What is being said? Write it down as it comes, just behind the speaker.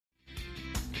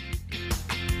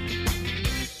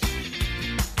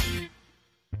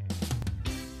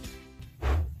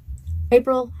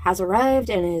April has arrived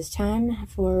and it is time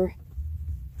for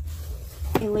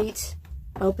a late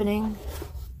opening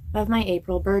of my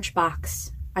April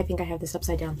Birchbox. I think I have this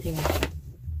upside down thing.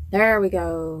 There we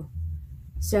go.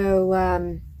 So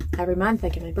every month I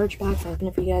get my Birchbox. I open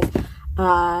it for you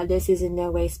guys. This is in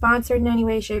no way sponsored in any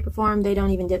way, shape, or form. They don't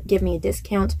even give me a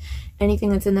discount. Anything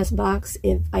that's in this box,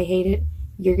 if I hate it,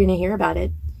 you're gonna hear about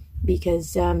it,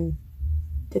 because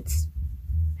that's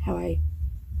how I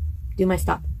do my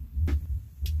stuff.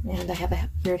 And I have a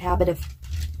weird habit of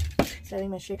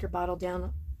setting my shaker bottle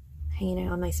down, hanging it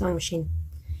on my sewing machine,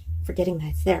 forgetting that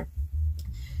it's there.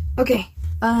 Okay,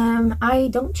 I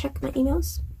don't check my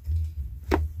emails,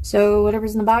 so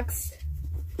whatever's in the box,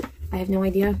 I have no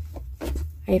idea.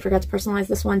 I forgot to personalize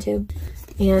this one too,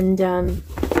 and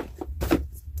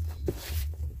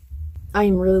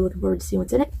I'm really looking forward to seeing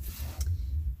what's in it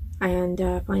and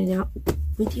finding out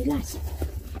with you guys.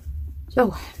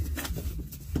 So,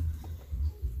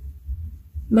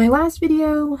 my last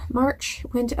video, March,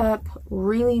 went up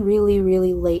really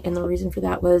late, and the reason for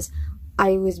that was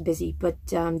I was busy, but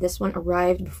this one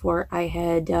arrived before I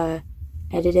had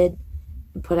edited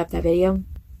and put up that video.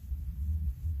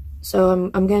 So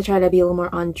I'm going to try to be a little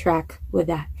more on track with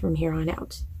that from here on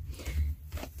out.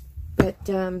 But,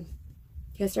 you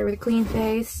gotta start with a clean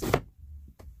face,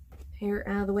 hair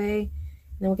out of the way, and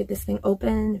then we'll get this thing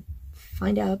open,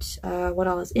 find out what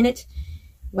all is in it,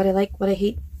 what I like, what I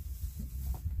hate.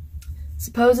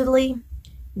 Supposedly,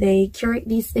 they curate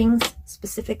these things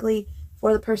specifically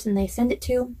for the person they send it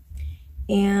to,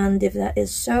 and if that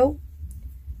is so,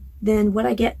 then what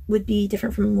I get would be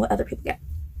different from what other people get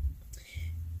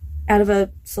out of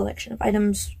a selection of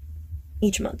items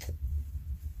each month.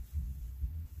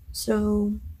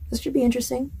 So this should be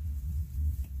interesting.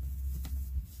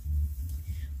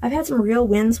 I've had some real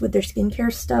wins with their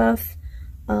skincare stuff.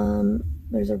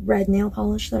 There's a red nail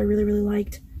polish that I really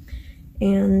liked.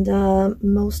 And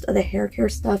most of the hair care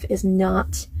stuff is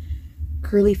not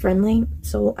curly friendly,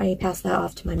 so I passed that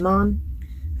off to my mom,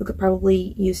 who could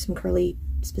probably use some curly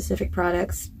specific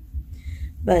products,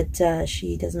 but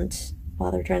she doesn't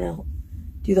bother trying to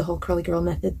do the whole curly girl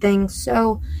method thing.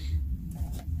 So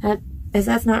as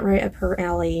that's not right up her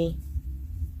alley,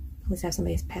 let's have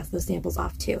somebody pass those samples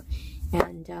off too.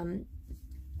 And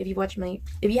if you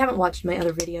haven't watched my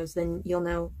other videos, then you'll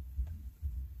know.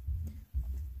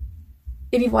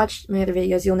 If you've watched my other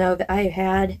videos, you'll know that I have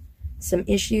had some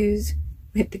issues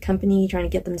with the company trying to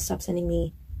get them to stop sending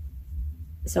me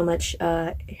so much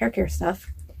hair care stuff.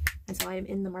 And so I am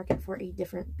in the market for a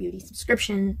different beauty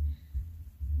subscription.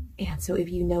 And so if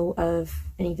you know of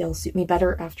any that'll suit me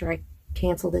better after I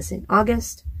cancel this in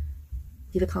August,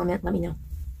 leave a comment, let me know.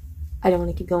 I don't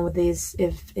want to keep going with these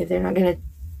if they're not going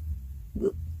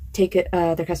to take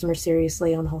their customers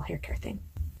seriously on the whole hair care thing.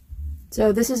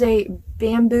 So this is a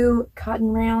bamboo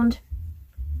cotton round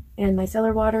and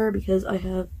micellar water, because I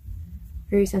have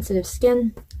very sensitive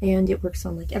skin and it works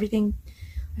on like everything.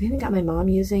 I've even got my mom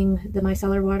using the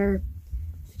micellar water.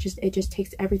 It just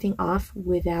takes everything off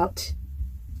without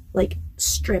like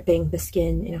stripping the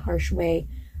skin in a harsh way.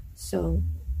 So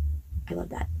I love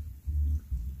that.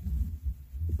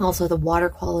 Also, the water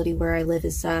quality where I live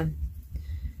is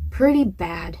pretty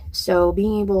bad, so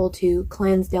being able to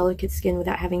cleanse delicate skin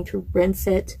without having to rinse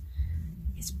it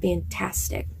is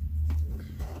fantastic.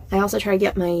 I also try to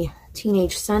get my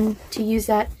teenage son to use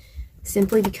that,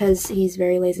 simply because he's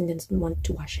very lazy and doesn't want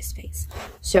to wash his face.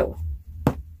 So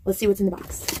let's see what's in the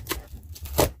box.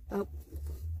 Oh,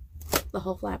 the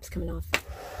whole flap's coming off.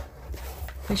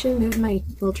 I should move my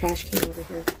little trash can over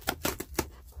here.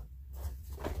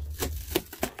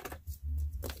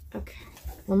 Okay,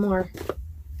 one more.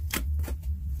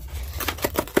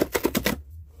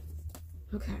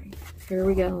 Okay, here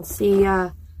we go. Let's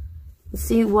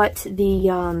see what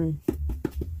the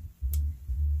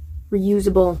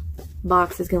reusable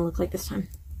box is going to look like this time.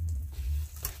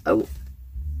 Oh,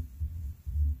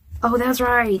 that's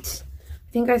right.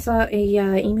 I think I saw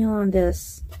a email on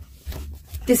this.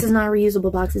 This is not a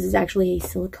reusable box. This is actually a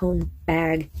silicone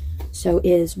bag, so it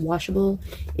is washable.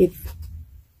 If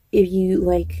you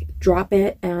like drop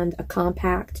it and a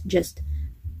compact just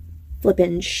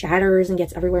flippin' shatters and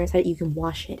gets everywhere inside it, you can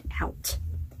wash it out.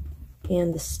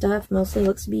 And the stuff mostly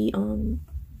looks to be in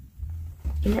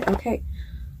there. Okay.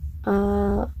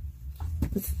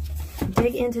 Let's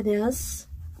dig into this.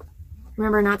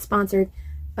 Remember, not sponsored.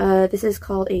 This is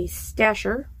called a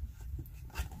stasher.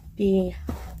 The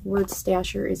word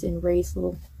stasher is in raised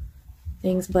little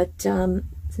things, but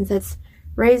since it's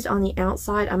raised on the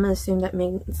outside, I'm gonna assume that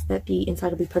means that the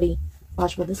inside will be pretty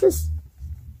washable. This is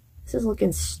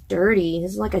looking sturdy.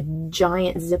 This is like a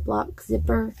giant Ziploc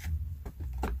zipper.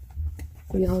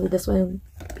 Maybe I'll do this one.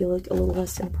 Be like a little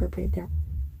less inappropriate there.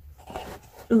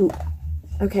 Ooh.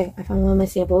 Okay, I found one of my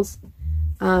samples.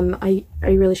 I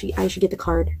should get the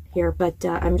card here, but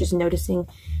I'm just noticing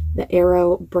the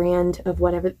Arrow brand of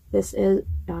whatever this is,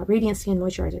 Radiant Skin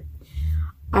Moisturizer.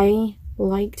 I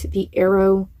liked the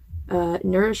Arrow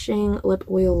Nourishing Lip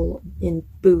Oil in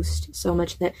Boost so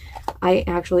much that I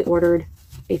actually ordered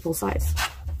a full size.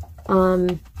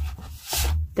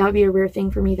 That would be a rare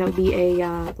thing for me. That would be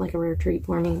a like a rare treat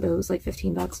for me, but it was like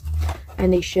 15 bucks,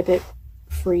 and they ship it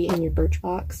free in your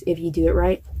Birchbox if you do it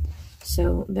right.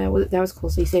 So that was cool.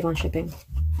 So you save on shipping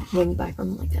when you buy from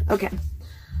them like that. Okay.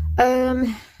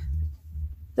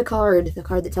 The card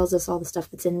that tells us all the stuff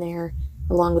that's in there,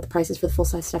 along with the prices for the full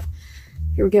size stuff.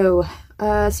 Here we go.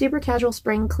 Super Casual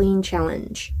Spring Clean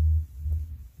Challenge.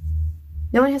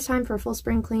 No one has time for a full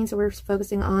spring clean, so we're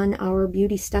focusing on our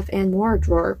beauty stuff and more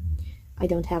drawer. I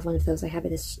don't have one of those. I have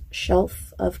this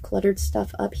shelf of cluttered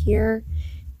stuff up here,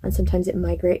 and sometimes it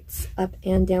migrates up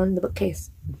and down the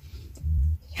bookcase.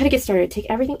 How to get started. Take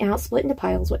everything out, split into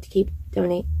piles, what to keep,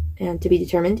 donate, and to be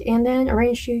determined, and then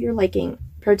arrange to your liking.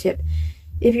 Pro tip.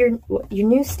 If your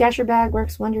new stasher bag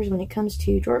works wonders when it comes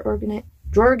to drawer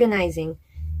organizing.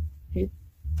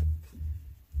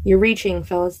 You're reaching,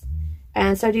 fellas.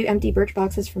 And so do empty birch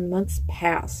boxes from months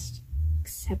past.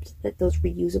 Except that those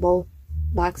reusable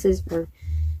boxes were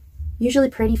usually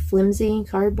pretty flimsy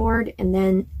cardboard, and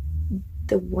then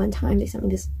the one time they sent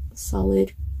me this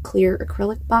solid clear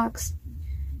acrylic box,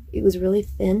 it was really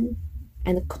thin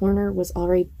and the corner was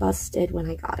already busted when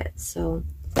I got it. So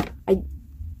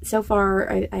so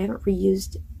far I haven't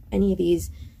reused any of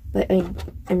these, but I'm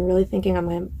really thinking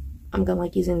I'm gonna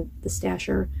like using the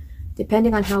stasher,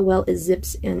 depending on how well it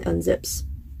zips and unzips,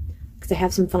 because I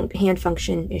have some hand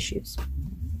function issues,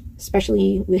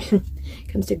 especially when it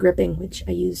comes to gripping, which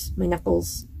I use my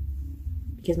knuckles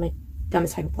because my thumb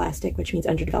is hypoplastic, which means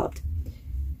underdeveloped.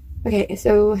 Okay,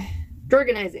 so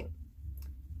organizing,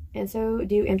 and so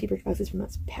do empty birch boxes from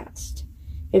months past.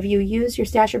 If you use your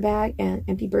stasher bag and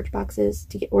empty birch boxes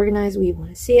to get organized, we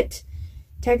want to see it.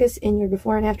 Tag us in your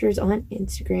before and afters on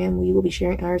Instagram. We will be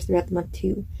sharing ours throughout the month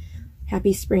too.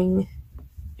 Happy spring.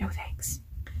 No thanks.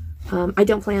 I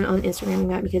don't plan on Instagramming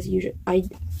that because usually I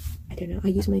don't know. I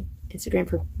use my Instagram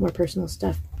for more personal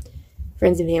stuff,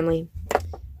 friends and family,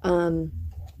 and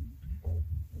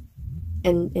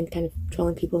kind of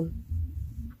trolling people.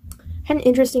 Had an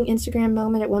interesting Instagram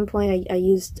moment at one point. I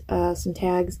used some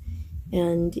tags,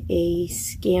 and a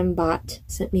scam bot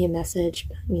sent me a message.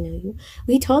 You know,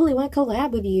 we totally want to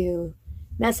collab with you.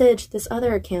 Message this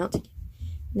other account,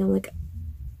 and I'm like,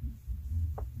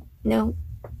 no,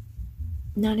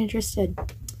 not interested.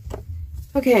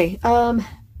 Okay, let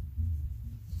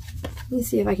me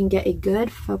see if I can get a good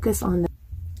focus on that,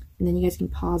 and then you guys can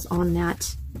pause on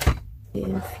that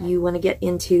if you want to get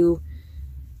into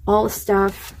all the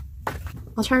stuff.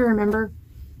 I'll try to remember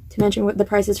to mention what the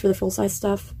price is for the full-size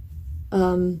stuff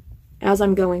as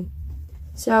I'm going.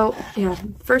 So, yeah,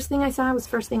 first thing I saw was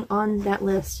first thing on that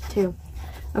list, too.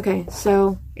 Okay,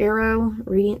 so Arrow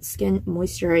Radiant Skin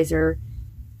Moisturizer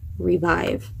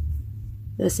Revive.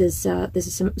 This is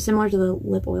similar to the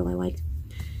lip oil I liked.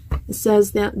 It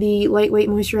says that the lightweight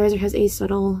moisturizer has a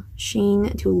subtle sheen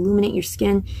to illuminate your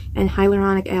skin, and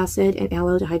hyaluronic acid and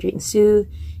aloe to hydrate and soothe.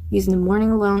 Use in the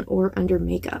morning alone or under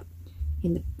makeup.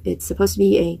 It's supposed to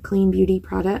be a clean beauty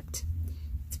product.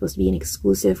 It's supposed to be an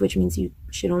exclusive, which means you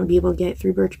should only be able to get it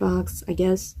through Birchbox, I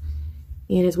guess.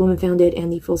 And it's woman founded,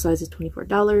 and the full size is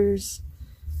 $24.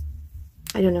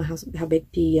 I don't know how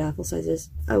big the full size is.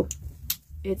 Oh,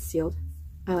 it's sealed.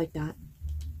 I like that.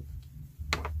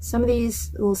 Some of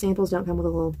these little samples don't come with a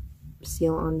little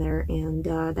seal on there, and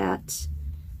that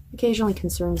occasionally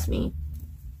concerns me.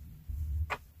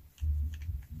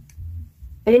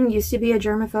 I didn't used to be a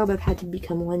germaphobe. I've had to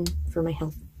become one for my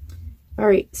health.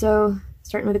 Alright, so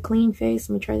starting with a clean face.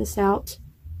 Let me try this out.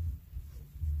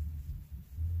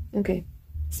 Okay.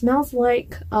 Smells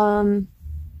like a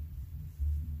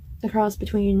cross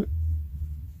between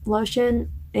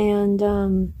lotion and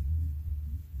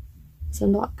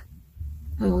sunblock.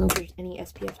 I don't know if there's any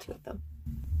SPF to it though.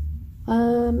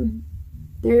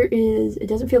 It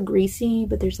doesn't feel greasy,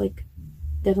 but there's like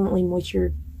definitely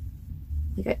moisture.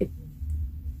 Like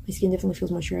my skin definitely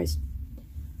feels moisturized.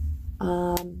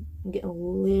 I'm getting a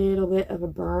little bit of a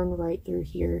burn right through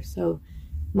here, so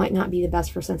might not be the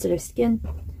best for sensitive skin.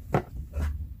 I'm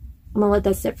gonna let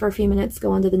that sit for a few minutes,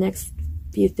 go on to the next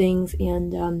few things,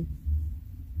 and I'll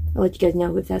let you guys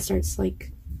know if that starts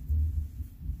like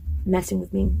messing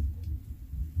with me.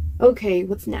 Okay,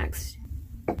 what's next?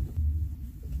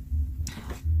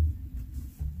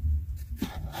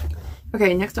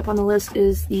 Okay, next up on the list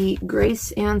is the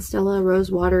Grace and Stella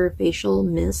Rose Water Facial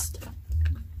Mist.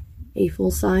 A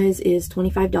full size is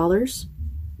 $25.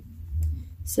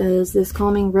 Says this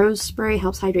calming rose spray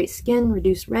helps hydrate skin,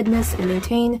 reduce redness, and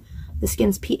maintain the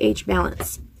skin's pH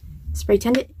balance. Spray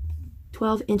 10 to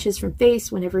 12 inches from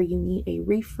face whenever you need a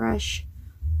refresh.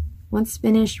 Once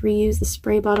finished, reuse the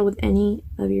spray bottle with any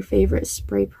of your favorite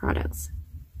spray products.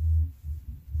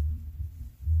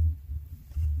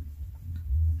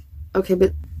 Okay,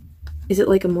 but is it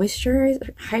like a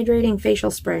moisturizer, hydrating facial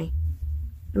spray?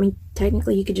 I mean,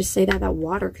 technically you could just say that about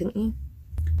water, couldn't you?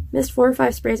 Mist 4 or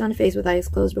 5 sprays on the face with eyes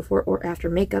closed before or after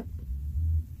makeup.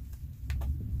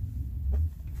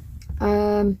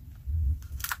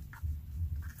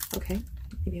 Okay,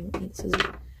 maybe I won't need scissors.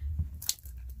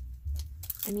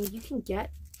 I mean, you can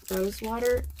get rose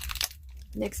water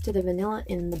next to the vanilla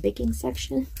in the baking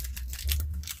section.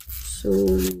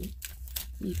 So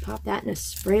you pop that in a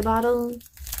spray bottle.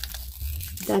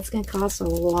 That's going to cost a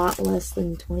lot less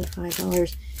than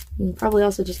 $25. You can probably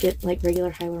also just get like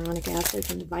regular hyaluronic acid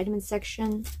from the vitamin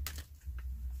section.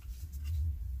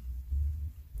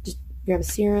 Just grab a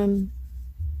serum.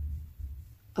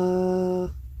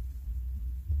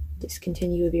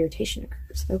 Discontinue if irritation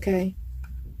occurs. Okay.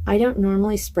 I don't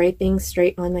normally spray things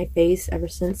straight on my face ever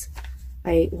since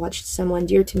I watched someone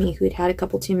dear to me who had had a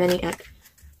couple too many at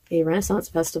a Renaissance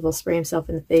festival spray himself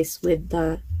in the face with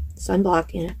the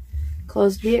sunblock in a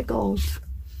closed vehicle.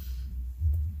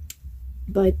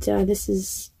 But this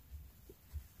is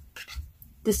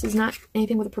not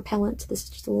anything with a propellant. This is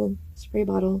just a little spray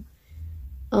bottle.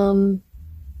 Let's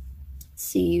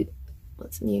see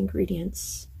what's in the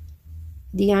ingredients.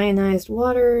 Deionized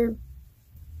water,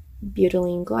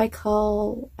 butylene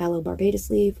glycol, aloe barbatus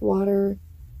leaf water,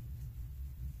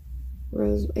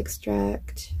 rose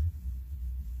extract,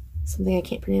 something I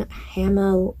can't pronounce,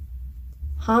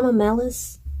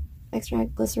 hamamelis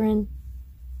extract, glycerin.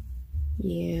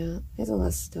 Yeah, there's a lot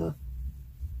of stuff.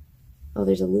 Oh,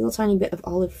 there's a little tiny bit of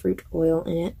olive fruit oil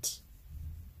in it.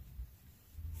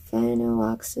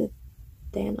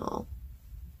 Phenoxyethanol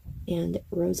and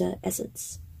rosa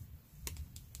essence.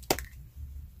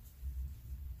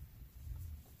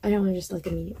 I don't want to just like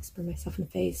immediately spray myself in the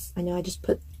face. I know I just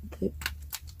put the...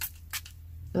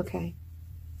 Okay.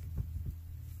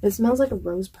 It smells like a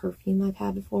rose perfume I've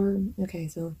had before. Okay,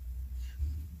 so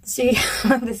let's see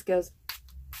how this goes.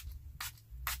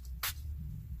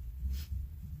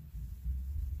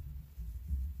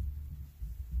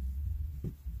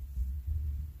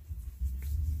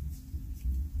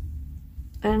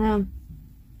 I don't know.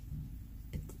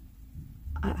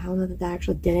 I don't know that that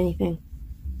actually did anything.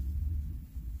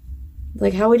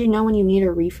 Like, how would you know when you need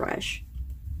a refresh?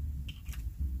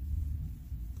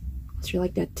 So you're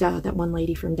like that one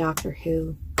lady from Doctor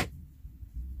Who.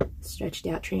 Stretched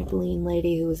out trampoline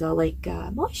lady who was all like,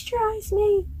 moisturize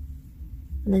me.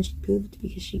 And then she pooped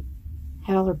because she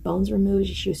had all her bones removed.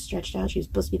 She was stretched out. She was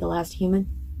supposed to be the last human.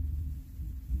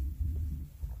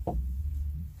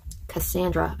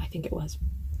 Cassandra, I think it was.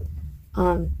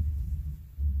 I'm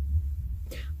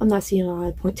not seeing a lot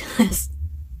of point to this,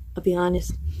 I'll be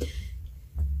honest.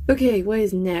 Okay, what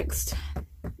is next?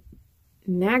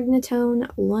 Magnetone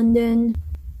London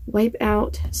Wipe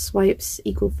Out Swipes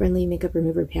Eco-Friendly Makeup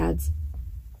Remover Pads.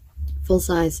 Full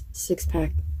size,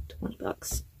 6-pack,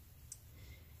 $20.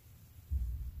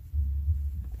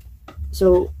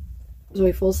 So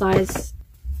a full size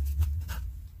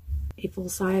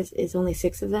is only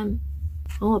 6 of them.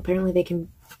 Oh, apparently they can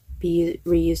be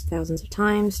reused thousands of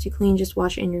times to clean. Just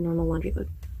wash in your normal laundry load.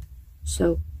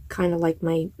 So kind of like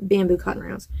my bamboo cotton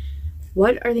rounds.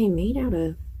 What are they made out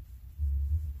of?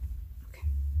 Okay.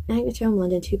 Magnetone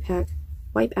London 2-pack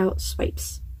Wipe Out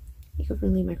Swipes.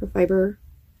 Eco-friendly microfiber.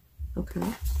 Okay.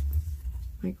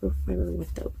 Microfiber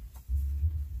what though?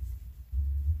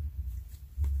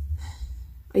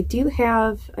 I do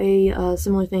have a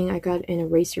similar thing. I got an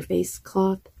erase your face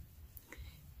cloth.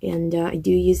 And I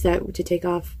do use that to take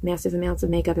off massive amounts of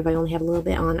makeup. If I only have a little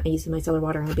bit on, I use micellar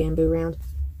water on a bamboo round.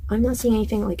 I'm not seeing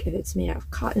anything like if it's made out of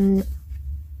cotton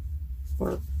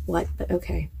or what, but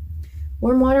okay.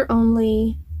 Warm water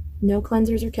only. No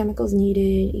cleansers or chemicals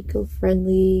needed.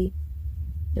 Eco-friendly.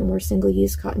 No more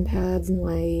single-use cotton pads and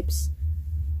wipes.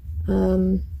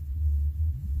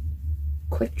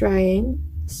 Quick drying.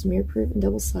 Smear-proof and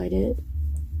double-sided.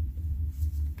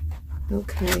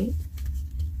 Okay.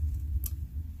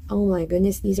 Oh my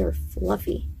goodness, these are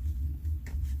fluffy.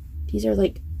 These are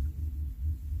like,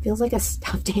 feels like a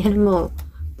stuffed animal.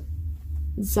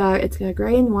 So it's got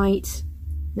gray and white.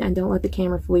 And don't let the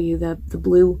camera fool you. The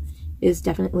blue is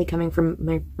definitely coming from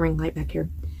my ring light back here.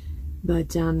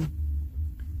 But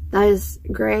That is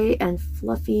gray and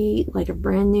fluffy like a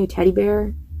brand new teddy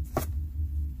bear.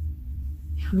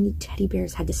 How many teddy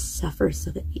bears had to suffer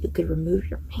so that you could remove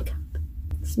your makeup?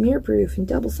 Smear proof and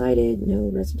double-sided, no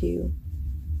residue.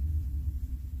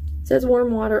 It says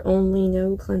warm water only,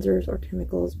 no cleansers or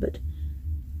chemicals, but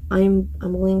I'm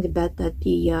willing to bet that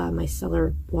the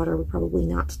micellar water would probably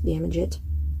not damage it.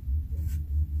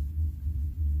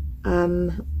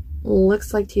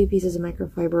 Looks like 2 pieces of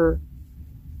microfiber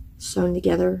sewn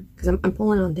together, because I'm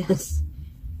pulling on this,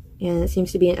 and it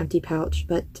seems to be an empty pouch,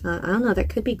 but I don't know, that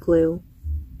could be glue.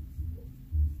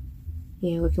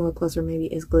 Yeah, looking a little closer, maybe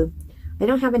it is glue. I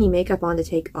don't have any makeup on to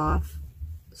take off,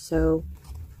 so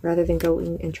rather than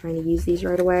going and trying to use these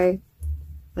right away,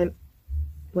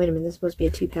 wait a minute, this is supposed to be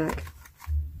a 2-pack.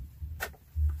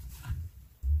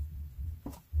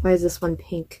 Why is this one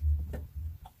pink?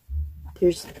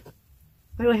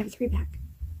 Why do I have a 3-pack?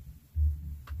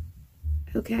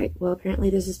 Okay, well apparently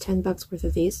this is $10 worth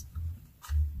of these.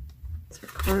 It's our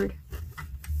card.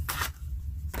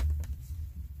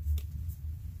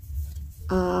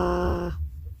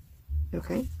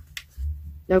 Okay.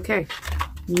 Okay.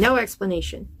 No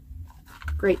explanation.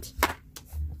 Great.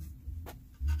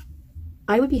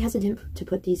 I would be hesitant to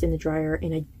put these in the dryer,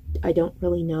 and I don't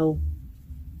really know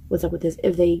what's up with this.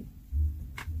 If they...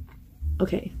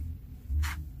 Okay.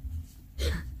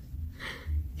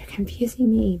 They're confusing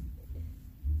me.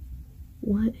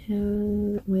 What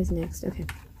is next? Okay.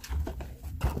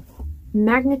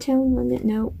 Magnetone limit,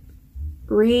 no.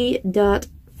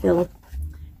 Fill.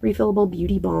 Refillable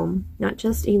beauty balm. Not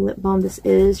just a lip balm, this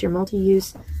is your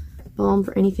multi-use balm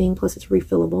for anything, plus it's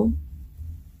refillable.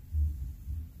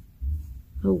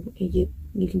 Oh, you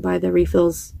can buy the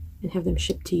refills and have them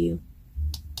shipped to you.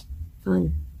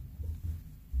 Fun.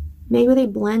 Made with a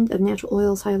blend of natural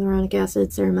oils, hyaluronic acid,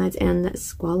 ceramides, and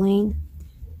squalane.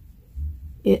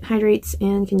 It hydrates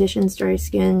and conditions dry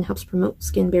skin, helps promote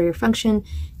skin barrier function,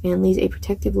 and leaves a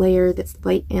protective layer that's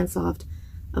light and soft.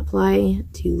 Apply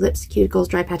to lips, cuticles,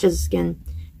 dry patches of skin,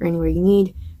 or anywhere you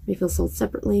need. Refills sold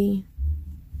separately.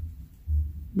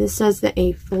 This says that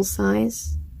a full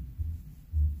size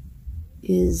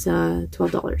is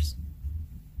 $12.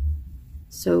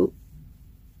 So,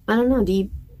 I don't know,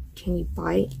 can you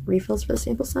buy refills for the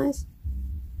sample size?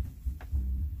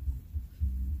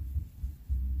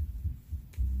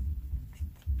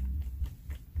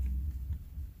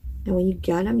 And when you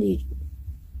get them, do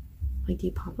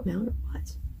you pop them out or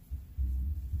what?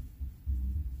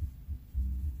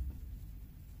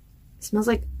 It smells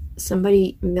like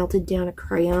somebody melted down a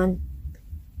crayon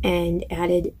and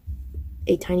added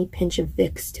a tiny pinch of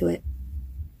Vicks to it.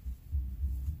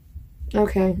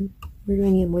 Okay, we're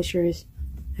doing the moisturize.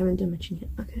 I haven't done much yet.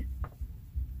 Okay.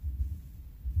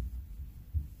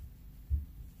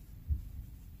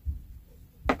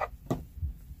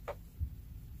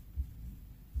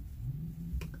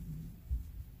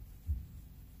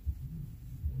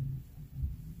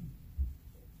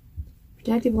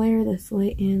 Protective layer that's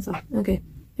light and soft. Okay.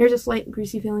 There's a slight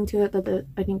greasy feeling to it that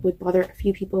I think would bother a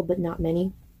few people, but not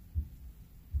many.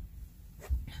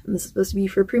 And this is supposed to be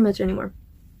for pretty much anywhere.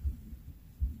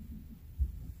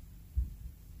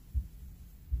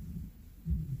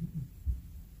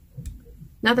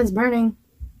 Nothing's burning,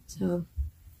 so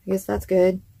I guess that's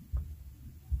good.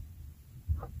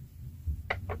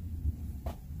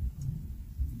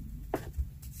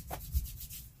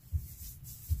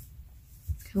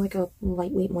 Kind of like a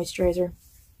lightweight moisturizer.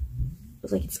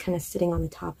 Looks like it's kind of sitting on the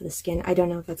top of the skin. I don't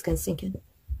know if that's going to sink in.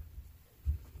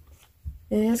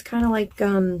 It is kind of like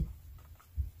some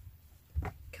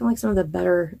of the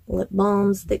better lip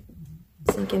balms that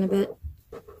sink in a bit.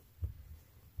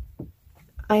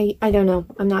 I don't know.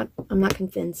 I'm not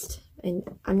convinced, and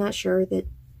I'm not sure that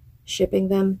shipping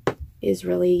them is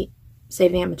really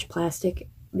saving that much plastic,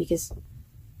 because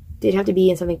they'd have to be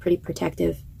in something pretty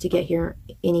protective to get here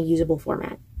in a usable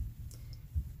format.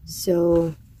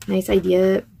 So, nice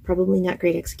idea, probably not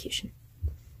great execution.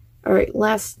 Alright,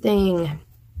 last thing.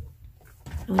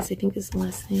 Unless I think this is the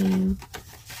last thing.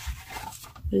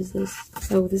 What is this?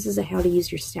 Oh, this is a how to use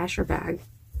your stasher bag.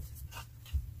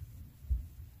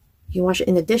 You can wash it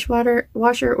in the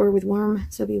dishwasher or with warm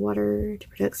soapy water to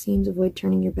protect seams. Avoid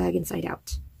turning your bag inside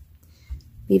out.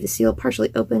 Leave the seal partially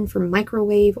open for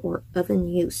microwave or oven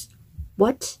use.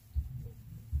 What?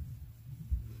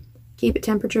 Keep at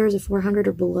temperatures of 400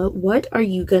 or below. What are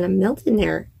you going to melt in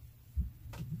there?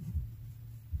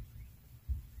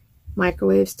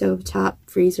 Microwave, stove top,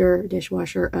 freezer,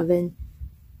 dishwasher, oven.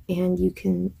 And you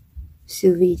can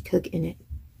sous vide cook in it.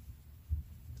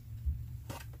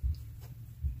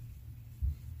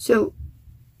 So,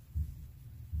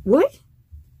 what?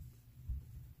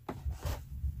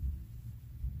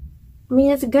 I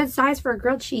mean, it's a good size for a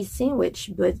grilled cheese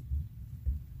sandwich, but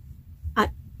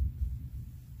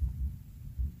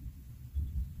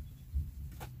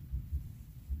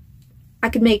I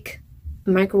could make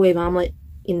a microwave omelet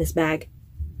in this bag.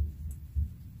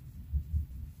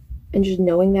 And just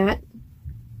knowing that,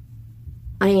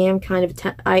 I am kind of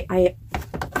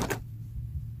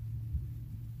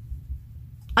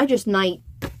I just might.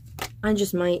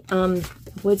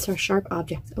 Avoid sharp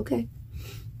objects. Okay.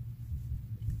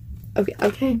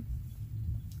 Okay.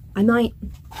 I might.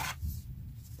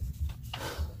 I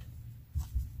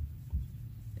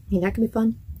mean, that could be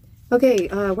fun. Okay,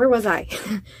 where was I?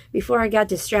 Before I got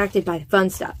distracted by the fun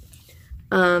stuff.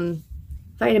 Vitamasks.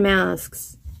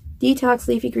 Detox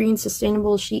Leafy Green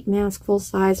Sustainable Sheet Mask, full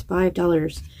size,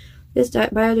 $5. This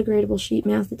biodegradable sheet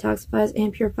mask detoxifies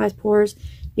and purifies pores.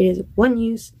 It is one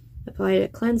use. Apply to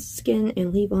cleansed skin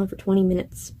and leave on for 20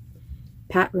 minutes.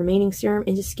 Pat remaining serum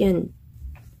into skin.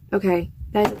 Okay,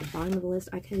 that is at the bottom of the list.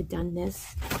 I could have done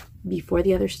this before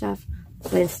the other stuff,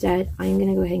 but instead, I'm going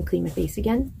to go ahead and clean my face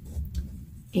again.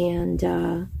 And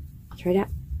I'll try it out.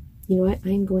 You know what?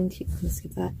 I'm going to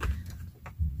skip that.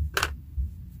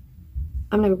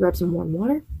 I'm going to go grab some warm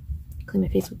water, clean my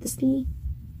face with this thingy,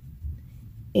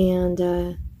 and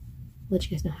let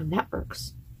you guys know how that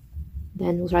works.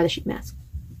 Then we'll try the sheet mask.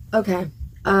 Okay,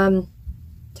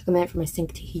 took a minute for my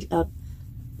sink to heat up,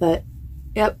 but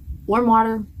yep, warm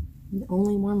water,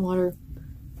 only warm water.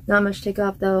 Not much to take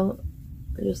off though,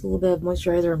 just a little bit of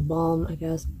moisturizer and balm, I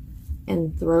guess,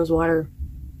 and the rose water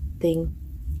thing.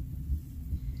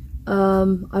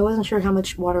 I wasn't sure how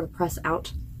much water to press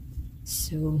out,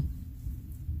 so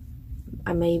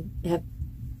I may have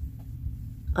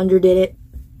underdid it.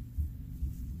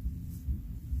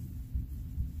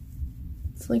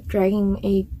 It's like dragging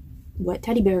a wet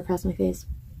teddy bear across my face.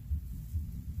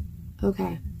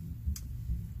 Okay.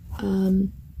 You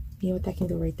know what, that can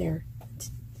go right there.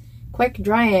 Quick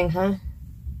drying, huh?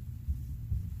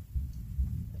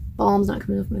 Balm's not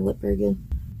coming off my lip very good.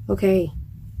 Okay.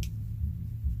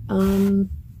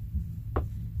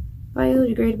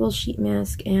 Biodegradable sheet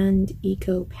mask and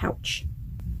eco pouch.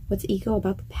 What's eco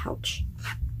about the pouch?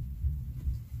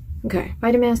 Okay,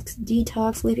 Vitamasks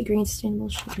Detox Leafy Green Sustainable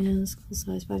Sheet Mask, full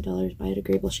size, $5.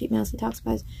 Biodegradable sheet mask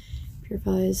detoxifies,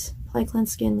 purifies, apply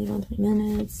cleansed skin, leave on 20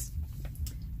 minutes.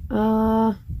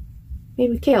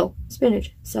 Made with kale,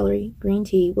 spinach, celery, green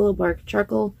tea, willow bark,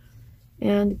 charcoal,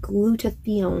 and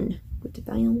glutathione.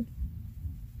 Glutathione?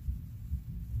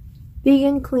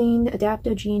 Vegan, clean,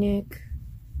 adaptogenic,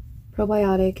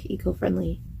 probiotic,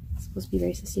 eco-friendly. It's supposed to be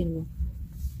very sustainable.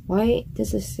 Why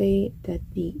does this say that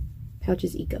the pouch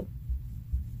is eco?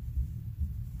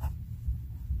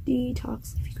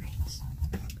 Detox leafy greens.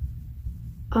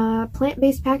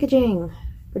 Plant-based packaging.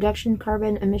 Production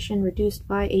carbon emission reduced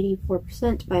by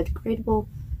 84%. Biodegradable,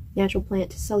 natural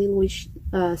plant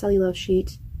cellulose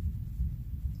sheet.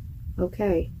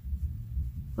 Okay.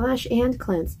 Wash and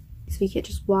cleanse. So you can't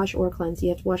just wash or cleanse. You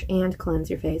have to wash and cleanse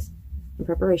your face in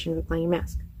preparation of applying your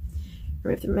mask.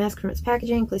 Remove the mask from its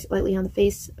packaging. Place it lightly on the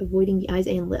face, avoiding the eyes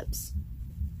and lips.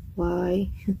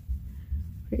 Why?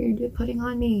 What are you putting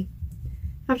on me?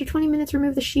 After 20 minutes,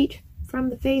 remove the sheet from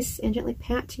the face and gently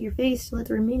pat to your face to let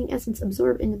the remaining essence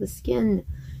absorb into the skin.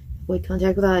 Avoid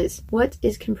contact with eyes. What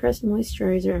is compressed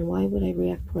moisturizer and why would I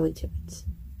react poorly to it?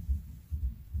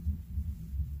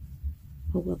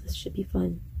 Oh well, this should be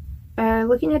fun.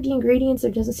 Looking at the ingredients,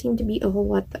 there doesn't seem to be a whole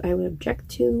lot that I would object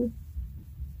to.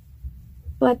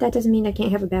 But that doesn't mean I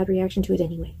can't have a bad reaction to it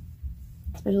anyway.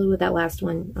 Especially with that last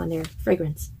one on there,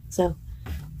 fragrance. So,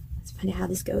 let's find out how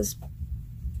this goes.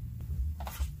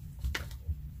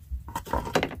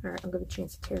 Alright, I'll give it a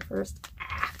chance to tear first.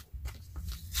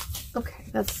 Okay,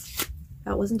 that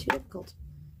wasn't too difficult.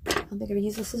 I don't think I've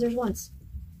used the scissors once.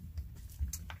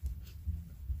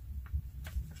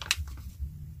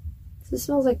 This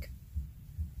smells like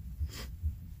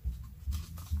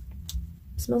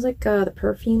the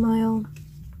perfume aisle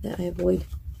that I avoid.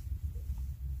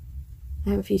 I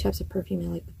have a few types of perfume I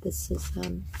like, but this is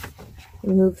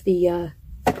remove the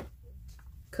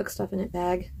cook stuff in it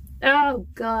bag. Oh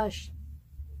gosh,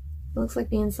 it looks like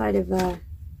the inside of a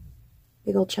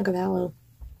big old chunk of aloe.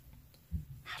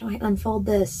 How do I unfold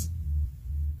this?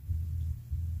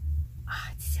 Oh,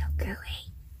 it's so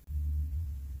gooey.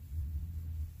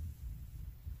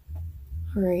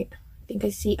 Alright, I think I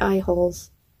see eye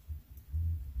holes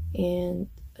and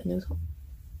a nose hole.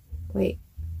 Wait,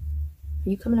 are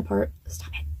you coming apart? Stop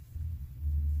it.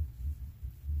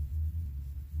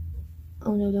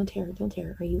 Oh no, don't tear, don't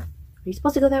tear. Are you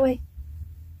supposed to go that way?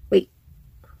 Wait.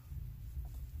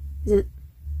 Is it...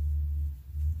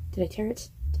 Did I tear it?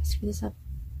 Did I screw this up?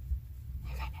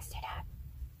 Have I messed it up?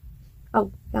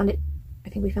 Oh, found it. I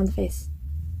think we found the face.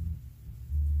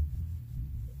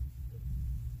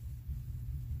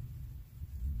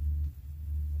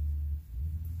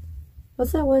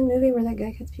 What's that one movie where that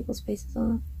guy cuts people's faces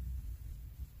off?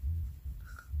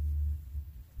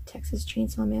 Texas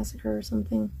Chainsaw Massacre or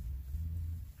something?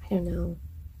 I don't know.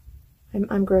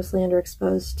 I'm grossly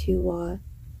underexposed to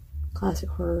classic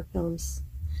horror films.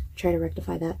 I try to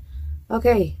rectify that.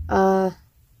 Okay,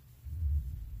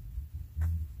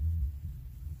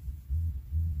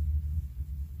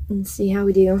 let's see how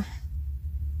we do.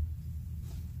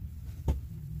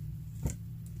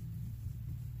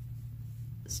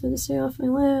 So to stay off my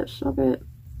lips, stop it.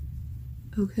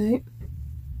 Okay.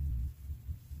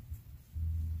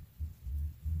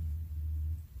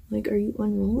 Like, are you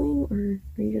unrolling, or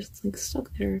are you just, like,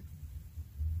 stuck there?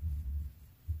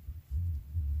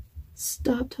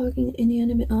 Stop talking to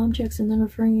inanimate objects and then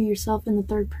referring to yourself in the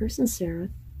third person, Sarah.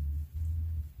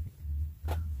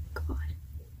 Oh, God.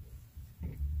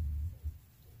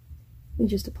 Let me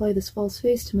just apply this false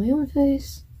face to my own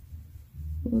face.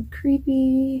 A little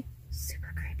creepy.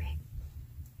 Super creepy.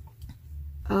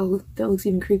 Oh, that looks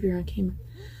even creepier on camera.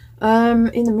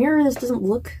 In the mirror, this doesn't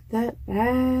look that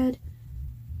bad.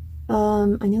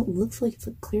 I know it looks like it's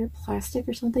like clear plastic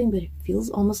or something, but it feels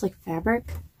almost like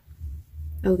fabric.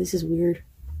 Oh, this is weird.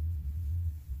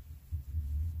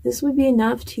 This would be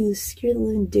enough to scare the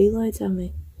living daylights out of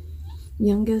my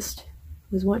youngest,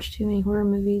 who's watched too many horror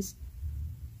movies.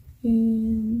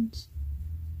 And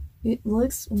it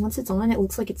looks, once it's on, it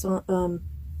looks like it's on,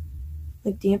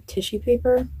 like damp tissue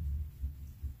paper.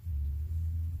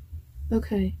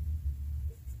 Okay.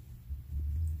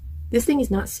 This thing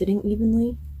is not sitting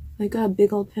evenly. I got a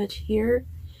big old patch here,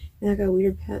 and I got a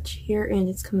weird patch here, and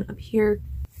it's coming up here.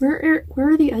 Where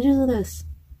are the edges of this?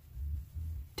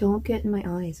 Don't get in my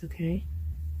eyes, okay?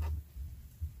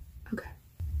 Okay.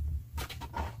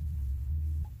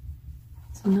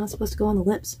 So I'm not supposed to go on the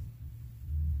lips.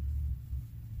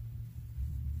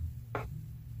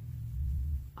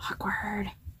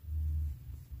 Awkward.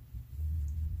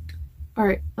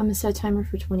 Alright, I'm gonna set a timer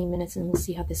for 20 minutes and we'll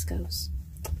see how this goes.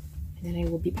 And then I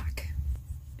will be back.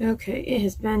 Okay, it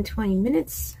has been 20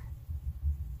 minutes.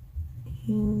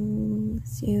 And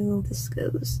let's see how this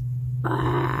goes.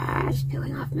 Ah, it's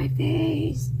peeling off my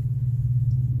face.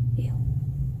 Ew.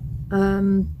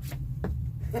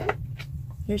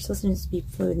 There's supposed to be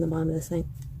fluid in the bottom of this thing.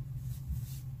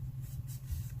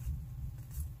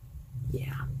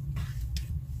 Yeah.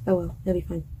 Oh well, that'll be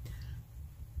fine.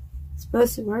 It's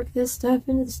supposed to work this stuff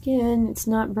into the skin. It's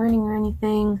not burning or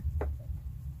anything.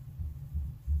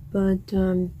 But,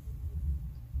 I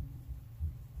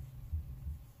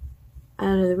don't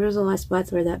know, there was a lot of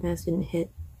spots where that mask didn't hit.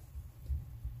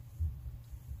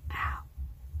 Ow.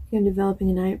 I'm developing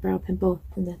an eyebrow pimple,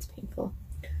 and that's painful.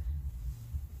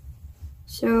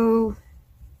 So,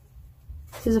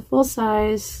 this is a full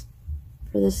size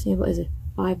for this sample. Is it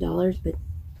 $5? But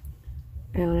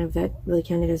I don't know if that really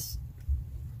counted as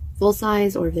full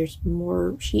size, or if there's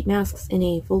more sheet masks in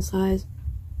a full size.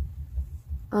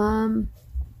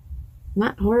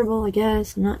 Not horrible, I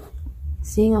guess. I'm not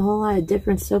seeing a whole lot of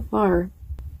difference so far.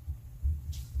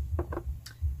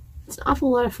 It's an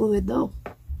awful lot of fluid, though.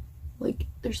 Like,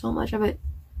 there's so much of it.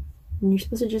 And you're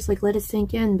supposed to just, like, let it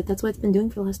sink in, but that's what it's been doing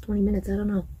for the last 20 minutes. I don't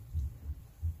know.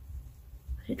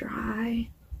 Let it dry.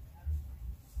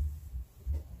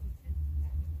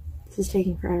 This is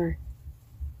taking forever.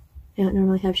 I don't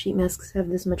normally have sheet masks have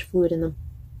this much fluid in them.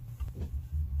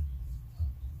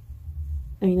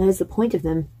 I mean, that is the point of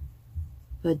them.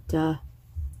 But, I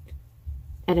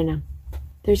don't know.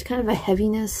 There's kind of a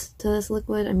heaviness to this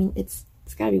liquid. I mean, it's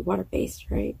gotta be water-based,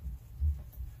 right?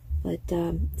 But,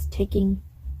 it's taking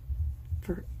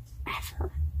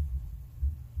forever.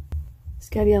 It's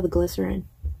gotta be all the glycerin.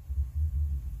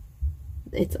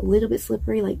 It's a little bit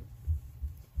slippery, like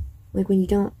when you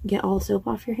don't get all the soap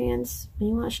off your hands when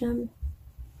you wash them.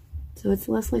 So it's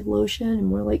less like lotion and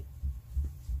more like,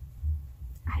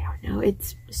 I don't know,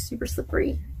 it's super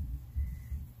slippery.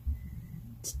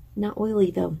 It's not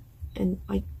oily though, and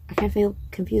I kind of feel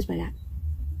confused by that.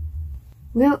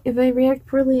 Well, if I react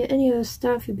poorly at any of this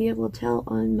stuff, you'll be able to tell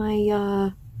on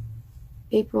my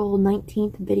April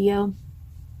 19th video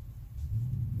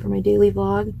for my daily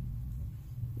vlog,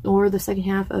 or the second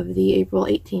half of the April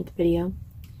 18th video,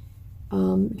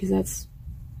 because that's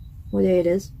what day it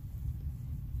is.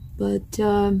 But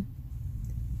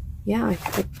yeah, I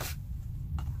kind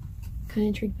of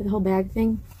intrigued by the whole bag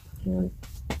thing. You know,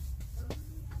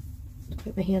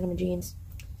 put my hand on my jeans.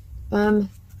 There's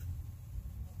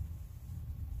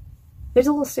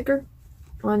a little sticker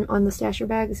on the stasher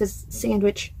bag. It says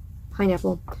sandwich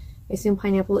pineapple. I assume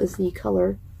pineapple is the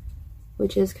color,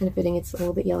 which is kind of fitting. It's a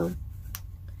little bit yellow.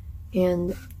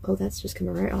 And, oh, that's just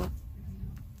coming right off.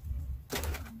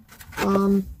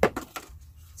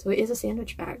 So it is a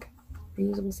sandwich bag.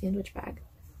 Reusable sandwich bag.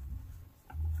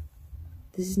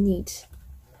 This is neat.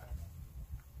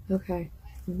 Okay,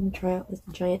 I'm gonna try out this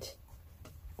giant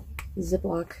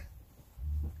Ziploc.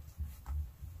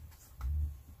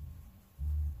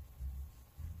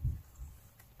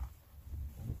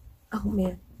 Oh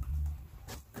man.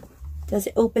 Does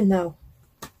it open though?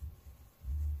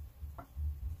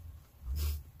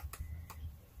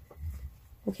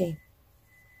 Okay.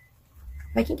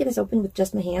 If I can get this open with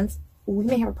just my hands, we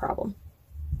may have a problem.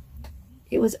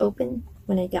 It was open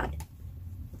when I got it.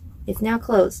 It's now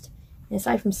closed. And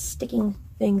aside from sticking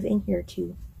things in here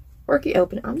to work it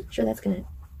open, I'm not sure it's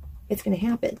gonna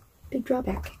happen. Big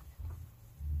drawback.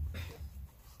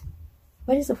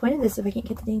 What is the point of this if I can't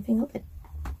get the dang thing open?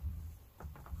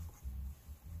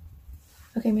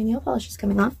 Okay, my nail polish is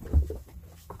coming off.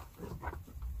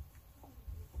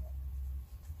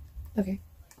 Okay.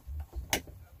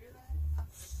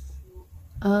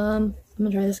 I'm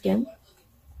gonna try this again.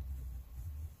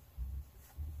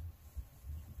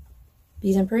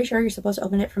 Because I'm pretty sure you're supposed to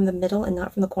open it from the middle and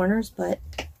not from the corners, but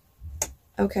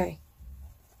okay.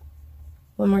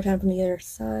 One more time from the other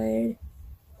side.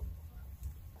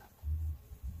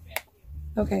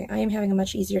 Okay, I am having a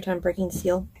much easier time breaking the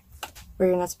seal where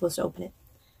you're not supposed to open it.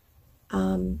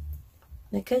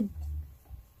 That could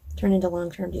turn into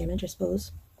long-term damage, I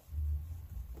suppose.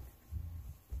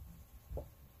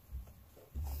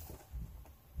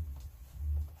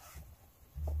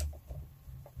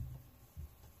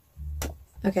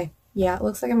 Okay, yeah, it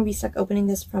looks like I'm going to be stuck opening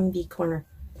this from the corner.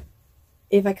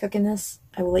 If I cook in this,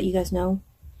 I will let you guys know.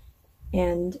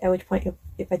 And at which point,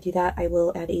 if I do that, I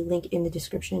will add a link in the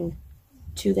description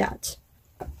to that.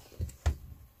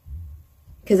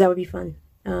 Because that would be fun.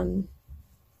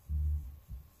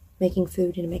 Making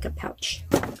food in a makeup pouch.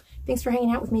 Thanks for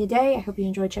hanging out with me today. I hope you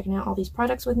enjoyed checking out all these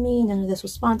products with me. None of this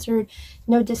was sponsored.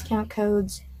 No discount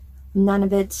codes. None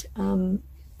of it.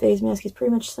 Face mask is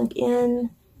pretty much sunk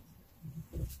in.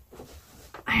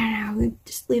 I don't know,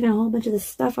 just leaving a whole bunch of this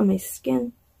stuff on my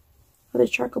skin. Oh,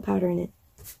 there's charcoal powder in it.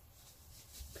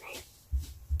 Great.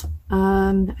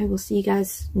 I will see you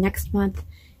guys next month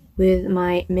with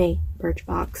my May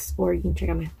Birchbox, or you can check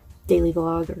out my daily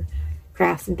vlog or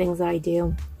crafts and things that I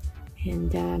do.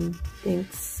 And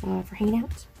thanks for hanging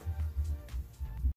out.